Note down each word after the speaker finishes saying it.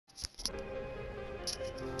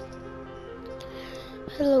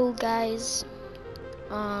Hello guys.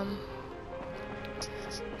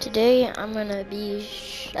 Today I'm gonna be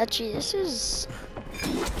actually this is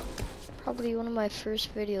probably one of my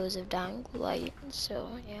first videos of Dying Light. So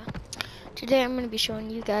yeah, today I'm gonna be showing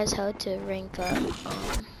you guys how to rank up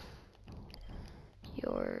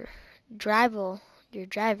your driver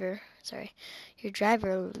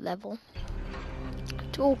level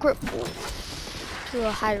to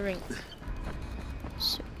a high rank.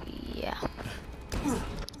 So yeah.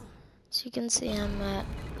 So you can see I'm at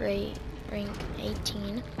rank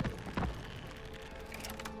 18.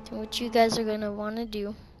 So what you guys are gonna want to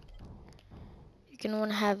do, you're gonna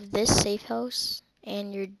want to have this safe house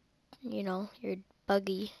and your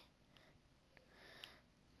buggy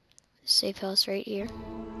safe house right here,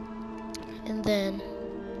 and then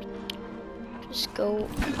just go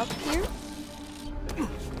up here,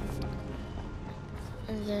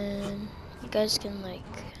 and then you guys can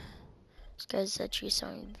this guy's actually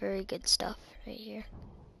some very good stuff right here.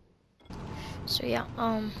 So yeah,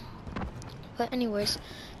 but anyways,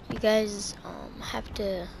 you guys have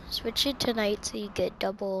to switch it to night so you get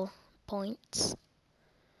double points.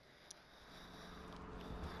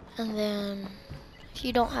 And then if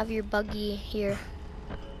you don't have your buggy here,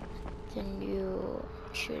 then you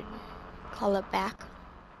should call it back.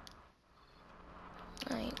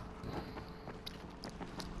 Alright.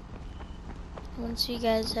 Once you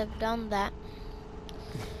guys have done that,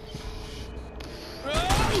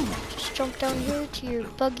 just jump down here to your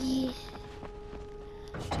buggy,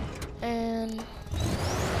 and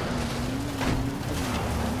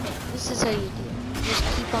this is how you do it. Just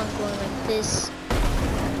keep on going like this,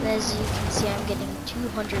 and as you can see, I'm getting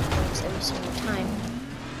 200 points every single time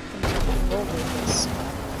I'm jumping over this.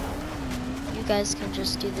 You guys can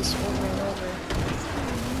just do this over and over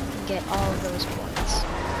and get all of those points.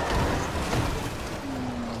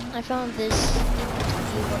 I found this to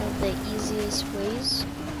be one of the easiest ways.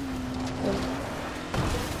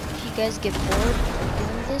 If you guys get bored of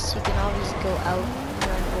doing this, you can always go out and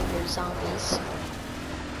run over zombies.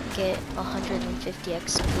 Get 150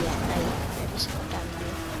 XP at night every single time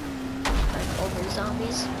you run over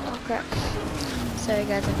zombies. Oh crap. Sorry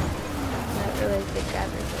guys, I'm not really a good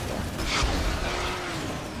driver, but yeah.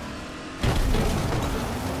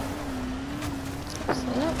 So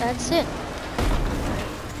yeah, that's it.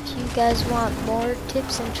 If you guys want more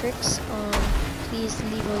tips and tricks, please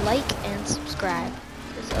leave a like and subscribe,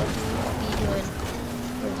 because I'll be doing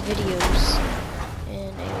more videos in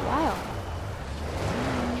a while.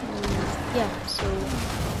 Yeah, so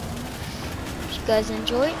if you guys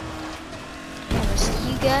enjoy, I'm gonna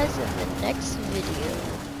see you guys in the next video.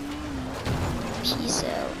 Peace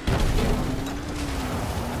out.